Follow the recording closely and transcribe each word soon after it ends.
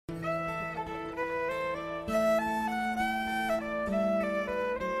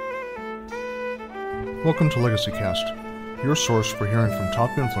Welcome to Legacy Cast, your source for hearing from top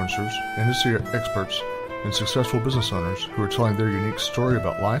influencers, industry experts, and successful business owners who are telling their unique story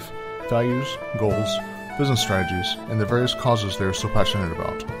about life, values, goals, business strategies, and the various causes they are so passionate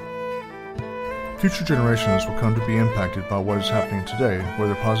about. Future generations will come to be impacted by what is happening today,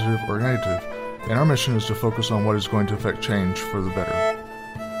 whether positive or negative, and our mission is to focus on what is going to affect change for the better.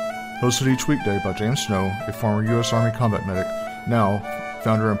 Hosted each weekday by James Snow, a former U.S. Army combat medic, now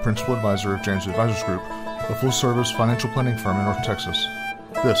founder and principal advisor of James Advisors Group, a full-service financial planning firm in North Texas.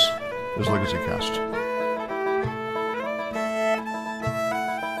 This is Legacy Cast.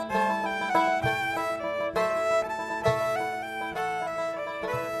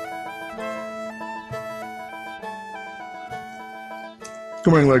 Good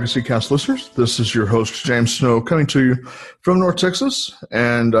morning, Legacy Cast listeners. This is your host, James Snow, coming to you from North Texas,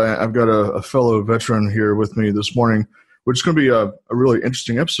 and I've got a fellow veteran here with me this morning, which is going to be a really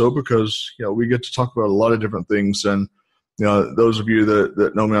interesting episode because we get to talk about a lot of different things. And those of you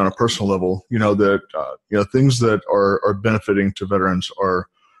that know me on a personal level, that things that are benefiting to veterans are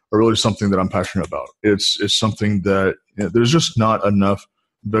really something that I'm passionate about. It's something that there's just not enough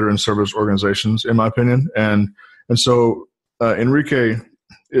veteran service organizations, in my opinion, and so Enrique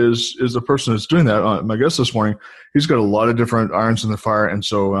is the person that's doing that. My guest this morning, he's got a lot of different irons in the fire, and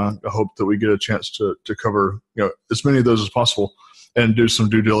so I hope that we get a chance to cover as many of those as possible and do some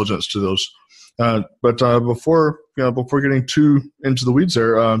due diligence to those. But before getting too into the weeds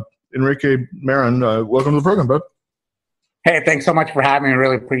there, Enrique Marin, welcome to the program, bud. Hey, thanks so much for having me. I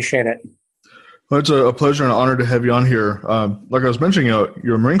really appreciate it. Well, it's a pleasure and an honor to have you on here. Like I was mentioning,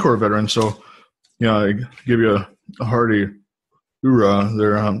 you're a Marine Corps veteran, so I give you a hearty hoorah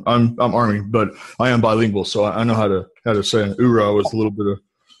there. I'm Army, but I am bilingual, so I know how to say an hoorah with a little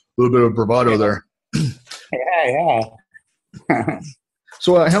bit of bravado there. Yeah.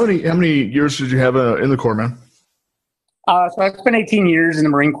 So how many years did you have in the Corps, man? So I spent 18 years in the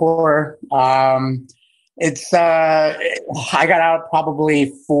Marine Corps. I got out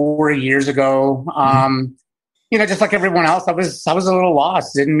probably 4 years ago. Just like everyone else, I was a little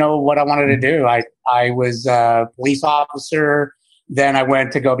lost. Didn't know what I wanted to do. I was a police officer. Then I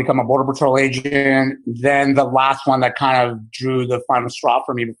went to go become a Border Patrol agent. Then the last one that kind of drew the final straw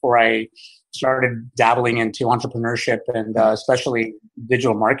for me before I started dabbling into entrepreneurship and especially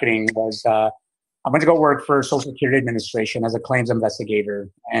digital marketing was I went to go work for Social Security Administration as a claims investigator.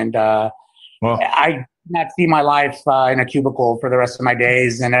 And I did not see my life in a cubicle for the rest of my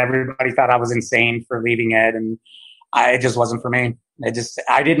days. And everybody thought I was insane for leaving it. And it just wasn't for me.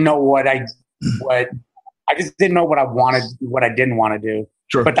 I didn't know I just didn't know what I wanted, what I didn't want to do.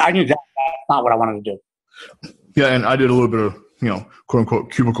 Sure. But I knew that's not what I wanted to do. Yeah, and I did a little bit of, quote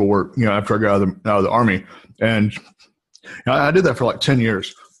unquote, cubicle work, after I got out of the Army. And I did that for like 10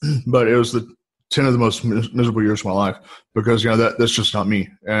 years. But it was the 10 of the most miserable years of my life because, that's just not me.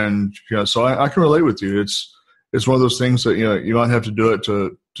 And, so I can relate with you. It's one of those things that, you might have to do it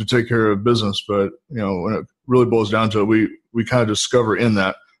to take care of business. But, when it really boils down to it, we kind of discover in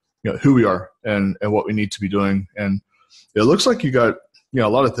that, who we are and what we need to be doing. And it looks like you got, a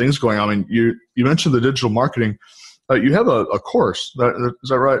lot of things going on. I mean, you mentioned the digital marketing. You have a course, is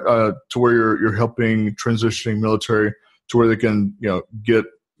that right? To where you're helping transitioning military to where they can, get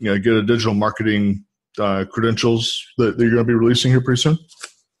a digital marketing credentials that you're going to be releasing here pretty soon?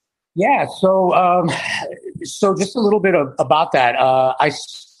 Yeah. So just a little bit about that.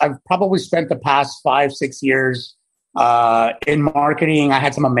 I've probably spent the past 5-6 years in marketing. I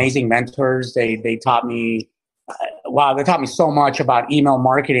had some amazing mentors. They taught me, they taught me so much about email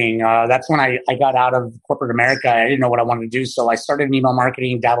marketing. That's when I got out of corporate America. I didn't know what I wanted to do. So I started in email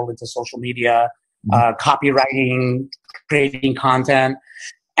marketing, dabbled into social media, copywriting, creating content.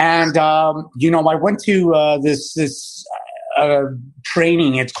 And, I went to this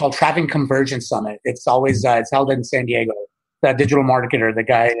training. It's called Traffic Convergence Summit. It's always, it's held in San Diego. The digital marketer, the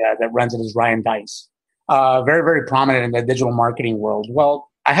guy that runs it is Ryan Dice. Very, very prominent in the digital marketing world. Well,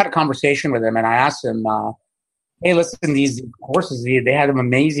 I had a conversation with him and I asked him, hey, listen, these courses, they had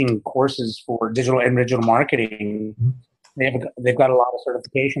amazing courses for digital marketing. They've got a lot of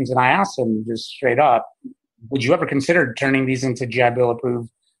certifications. And I asked him just straight up, would you ever consider turning these into GI Bill approved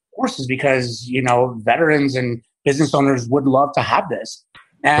courses? Because, veterans and business owners would love to have this.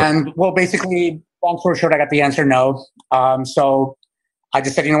 And basically, long story short, I got the answer no. So I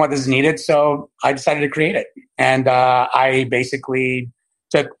just said, this is needed. So I decided to create it. And I basically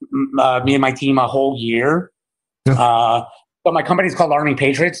took me and my team a whole year. So my company is called Army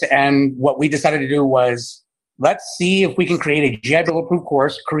Patriots. And what we decided to do was, let's see if we can create a GI Bill approved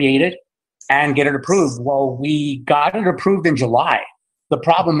course, create it, and get it approved. Well, we got it approved in July. The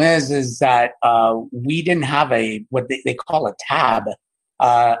problem is that we didn't have what they call a tab,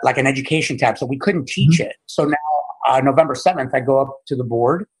 like an education tab, so we couldn't teach it. So now November 7th, I go up to the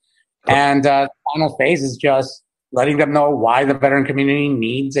board, and the final phase is just letting them know why the veteran community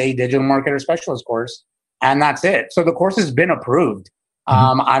needs a digital marketer specialist course, and that's it. So the course has been approved.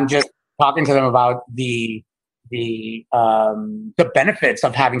 I'm just talking to them about the benefits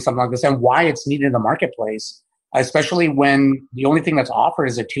of having something like this and why it's needed in the marketplace, especially when the only thing that's offered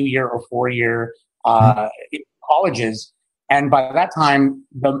is a 2-year or 4-year colleges. And by that time,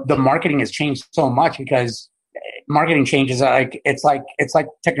 the marketing has changed so much because marketing changes it's like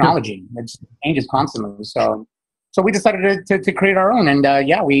technology. It changes constantly. So we decided to create our own, and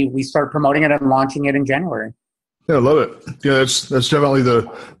we started promoting it and launching it in January. Yeah, I love it. Yeah, that's definitely the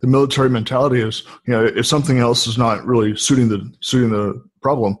military mentality is, if something else is not really suiting the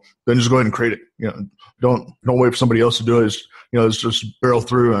problem, then just go ahead and create it. Don't wait for somebody else to do it. Let's just barrel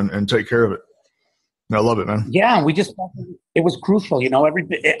through and take care of it. And I love it, man. Yeah, we just felt it was crucial.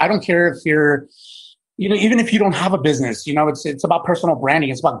 I don't care if you're, even if you don't have a business, it's about personal branding.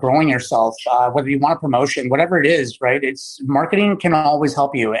 It's about growing yourself, whether you want a promotion, whatever it is, right? It's marketing can always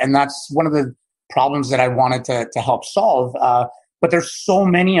help you. And that's one of the problems that I wanted to help solve. But there's so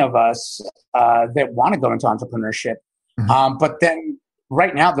many of us that want to go into entrepreneurship. But then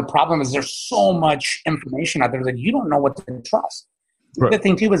right now, the problem is there's so much information out there that you don't know what to trust. Right. The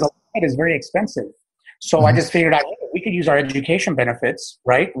thing too is a lot is very expensive. So I just figured out we could use our education benefits,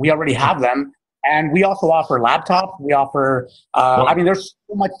 right? We already have them. And we also offer laptop. We offer, there's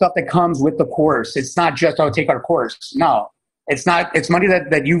so much stuff that comes with the course. It's not just, take our course. No, it's not. It's money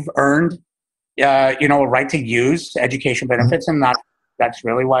that you've earned, a right to use education benefits. And that's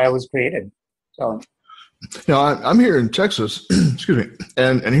really why it was created. So, I'm here in Texas, excuse me.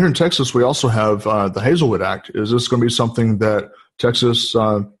 And here in Texas, we also have the Hazelwood Act. Is this going to be something that Texas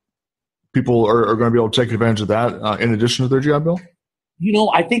people are going to be able to take advantage of that in addition to their GI Bill?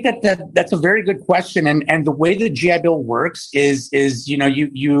 I think that's a very good question. And the way the GI Bill works is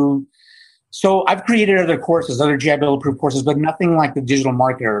so I've created other courses, other GI Bill approved courses, but nothing like the digital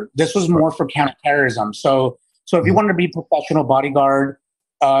marketer. This was more for counterterrorism. So if you wanted to be a professional bodyguard,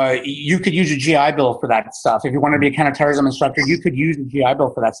 you could use a GI Bill for that stuff. If you want to be a counterterrorism instructor, you could use a GI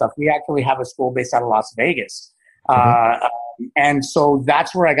Bill for that stuff. We actually have a school based out of Las Vegas. And so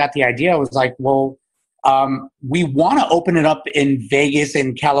that's where I got the idea. I was like, well, we want to open it up in Vegas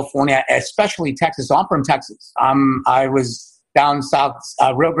and California, especially Texas. So I'm from Texas. I was down south,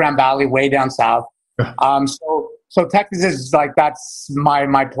 Rio Grande Valley, way down south. So Texas is like, that's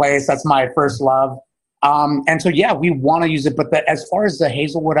my place. That's my first love. And so, we want to use it. But as far as the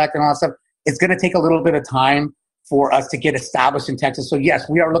Hazelwood Act and all that stuff, it's going to take a little bit of time for us to get established in Texas. So yes,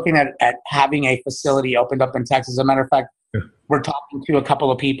 we are looking at having a facility opened up in Texas. As a matter of fact, we're talking to a couple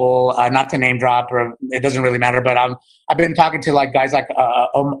of people, not to name drop, or it doesn't really matter, but I've been talking to guys like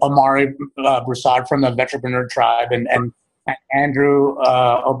Omari Broussard from the Veteranpreneur Tribe and Andrew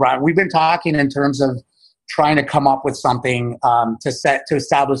O'Brien. We've been talking in terms of trying to come up with something to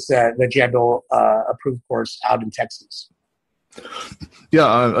establish the GI Bill approved course out in Texas.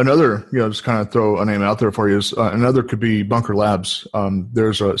 Yeah, another, just kind of throw a name out there for you. Is another could be Bunker Labs.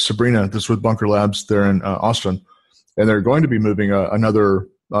 There's Sabrina that's with Bunker Labs there in Austin, and they're going to be moving another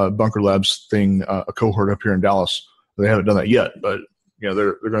Bunker Labs thing, a cohort up here in Dallas. They haven't done that yet, but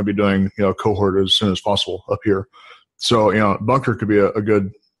they're going to be doing a cohort as soon as possible up here. So Bunker could be a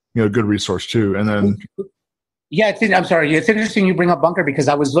good good resource too. And then I'm sorry, it's interesting you bring up Bunker because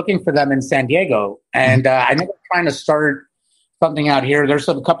I was looking for them in San Diego, and I know they're trying to start something out here. There's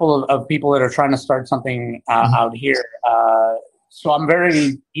a couple of people that are trying to start something out here. So I'm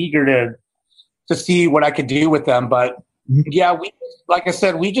very eager to see what I could do with them. But like I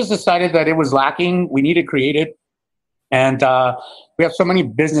said, we just decided that it was lacking. We need to create it. And we have so many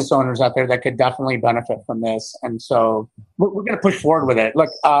business owners out there that could definitely benefit from this. And so we're going to push forward with it. Look,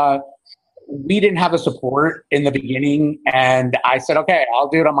 we didn't have the support in the beginning. And I said, okay, I'll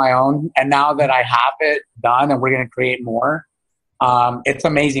do it on my own. And now that I have it done and we're going to create more, it's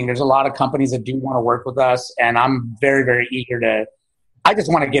amazing. There's a lot of companies that do want to work with us. And I'm very, very eager I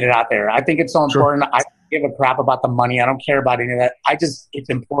just want to get it out there. I think it's so important. I don't give a crap about the money. I don't care about any of that. It's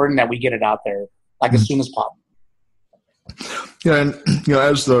important that we get it out there as soon as possible. Yeah, and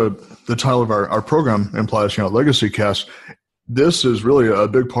as the title of our program implies, Legacy Cast, this is really a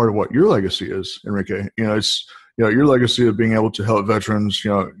big part of what your legacy is, Enrique. It's your legacy of being able to help veterans,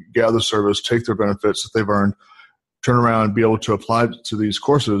 gather service, take their benefits that they've earned, turn around and be able to apply to these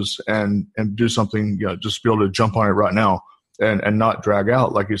courses and do something, just be able to jump on it right now and not drag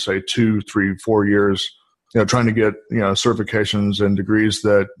out, like you say, 2, 3, 4 years trying to get, certifications and degrees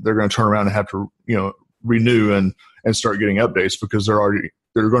that they're going to turn around and have to, renew and start getting updates because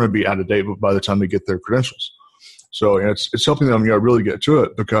they're going to be out of date by the time they get their credentials. So it's helping them, really get to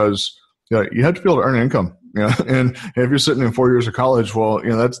it because you have to be able to earn income. And if you're sitting in 4 years of college, well,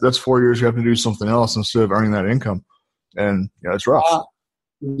 that's 4 years you have to do something else instead of earning that income. And it's rough.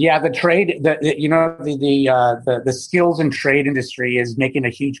 The trade, the skills and trade industry is making a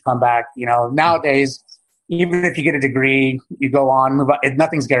huge comeback. Nowadays, even if you get a degree, you go on, move on.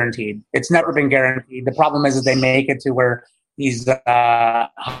 Nothing's guaranteed. It's never been guaranteed. The problem is they make it to where these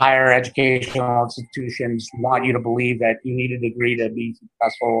higher educational institutions want you to believe that you need a degree to be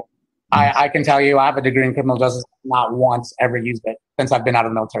successful. I can tell you, I have a degree in criminal justice, not once ever used it since I've been out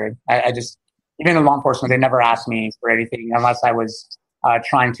of the military. I just, even in law enforcement, they never asked me for anything unless I was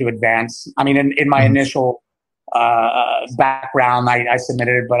trying to advance. I mean, in my initial background, I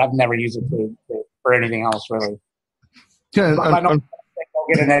submitted it, but I've never used it for anything else, really. Yeah, don't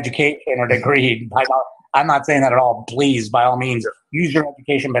get an education or degree. I'm not saying that at all. Please, by all means, use your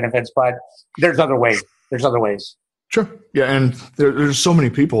education benefits, but there's other ways. Sure. Yeah, and there's so many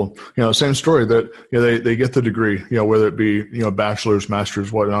people, same story that they get the degree, whether it be bachelor's,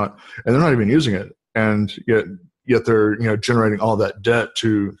 master's, whatnot, and they're not even using it, and yet they're generating all that debt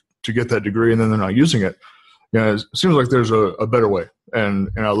to get that degree, and then they're not using it. It seems like there's a better way, and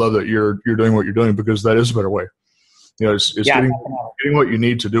I love that you're doing what you're doing because that is a better way. It's getting what you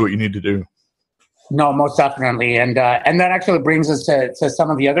need to do what you need to do. No, most definitely, and that actually brings us to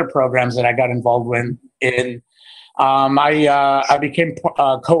some of the other programs that I got involved with. I became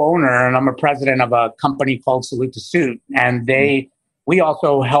co-owner, and I'm a president of a company called Salute to Suit, and we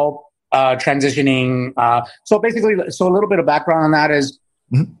also help transitioning. So a little bit of background on that is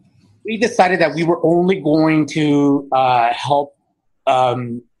we decided that we were only going to help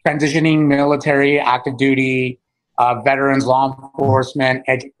transitioning military, active duty, veterans, law enforcement,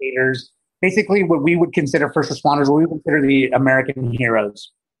 educators, basically what we would consider first responders, what we would consider the American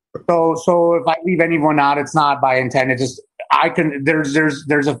heroes. So if I leave anyone out, it's not by intent. There's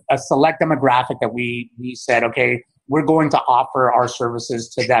a select demographic that we said, okay, we're going to offer our services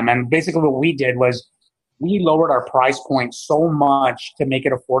to them. And basically what we did was we lowered our price point so much to make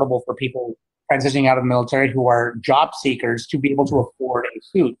it affordable for people transitioning out of the military who are job seekers to be able to afford a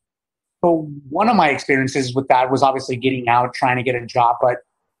suit. So one of my experiences with that was obviously getting out, trying to get a job. But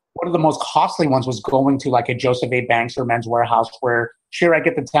one of the most costly ones was going to like a Joseph A. Banks or Men's Warehouse where, sure, I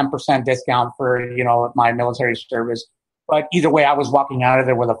get the 10% discount for, my military service. But either way, I was walking out of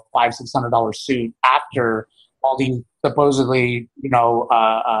there with a $500-$600 suit after all these supposedly,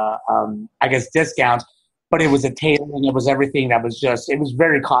 discounts. But it was a tailoring, it was everything that was it was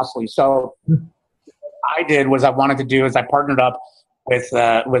very costly. So what I did was I partnered up with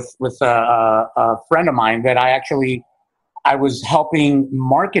a friend of mine that I was helping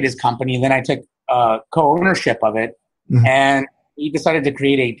market his company. And then I took co-ownership of it. Mm-hmm. And he decided to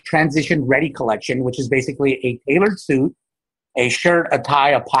create a transition ready collection, which is basically a tailored suit, a shirt, a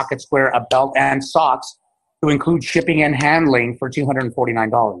tie, a pocket square, a belt, and socks to include shipping and handling for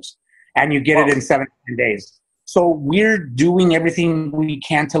 $249. And you get it in 7 days. So we're doing everything we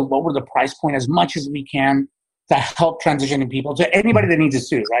can to lower the price point as much as we can to help transitioning people, to anybody that needs a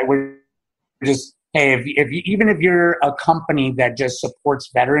suit, right? We're just, hey, even if you're a company that just supports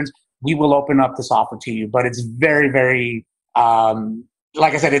veterans, we will open up this offer to you. But it's very, very,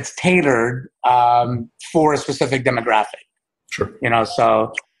 like I said, it's tailored for a specific demographic. Sure.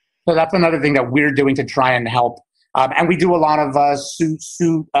 So that's another thing that we're doing to try and help. And we do a lot of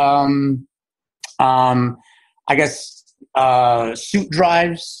suit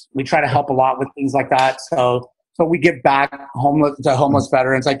drives. We try to help a lot with things like that. So we give back to homeless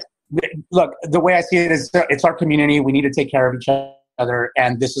veterans. Like, look, the way I see it is it's our community. We need to take care of each other.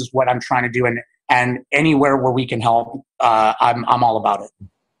 And this is what I'm trying to do. And anywhere where we can help, I'm all about it.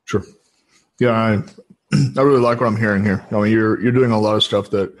 Sure. Yeah. I really like what I'm hearing here. I mean, you're doing a lot of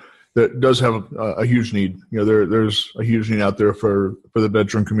stuff that does have a huge need. There's a huge need out there for the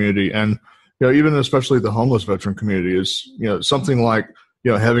veteran community, and even especially the homeless veteran community is something like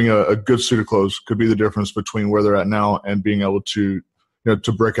having a good suit of clothes could be the difference between where they're at now and being able to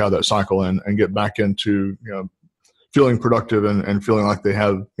to break out of that cycle and get back into feeling productive and feeling like they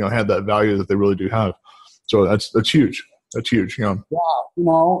have had that value that they really do have. So that's huge. That's huge. Yeah,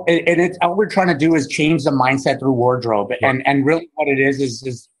 it's all we're trying to do is change the mindset through wardrobe, right. and really what it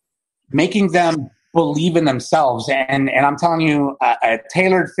is making them believe in themselves. And I'm telling you, a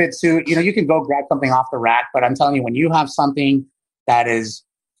tailored fit suit, you can go grab something off the rack, but I'm telling you, when you have something that is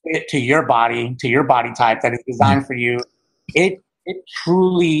fit to your body type, that is designed for you, it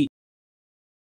truly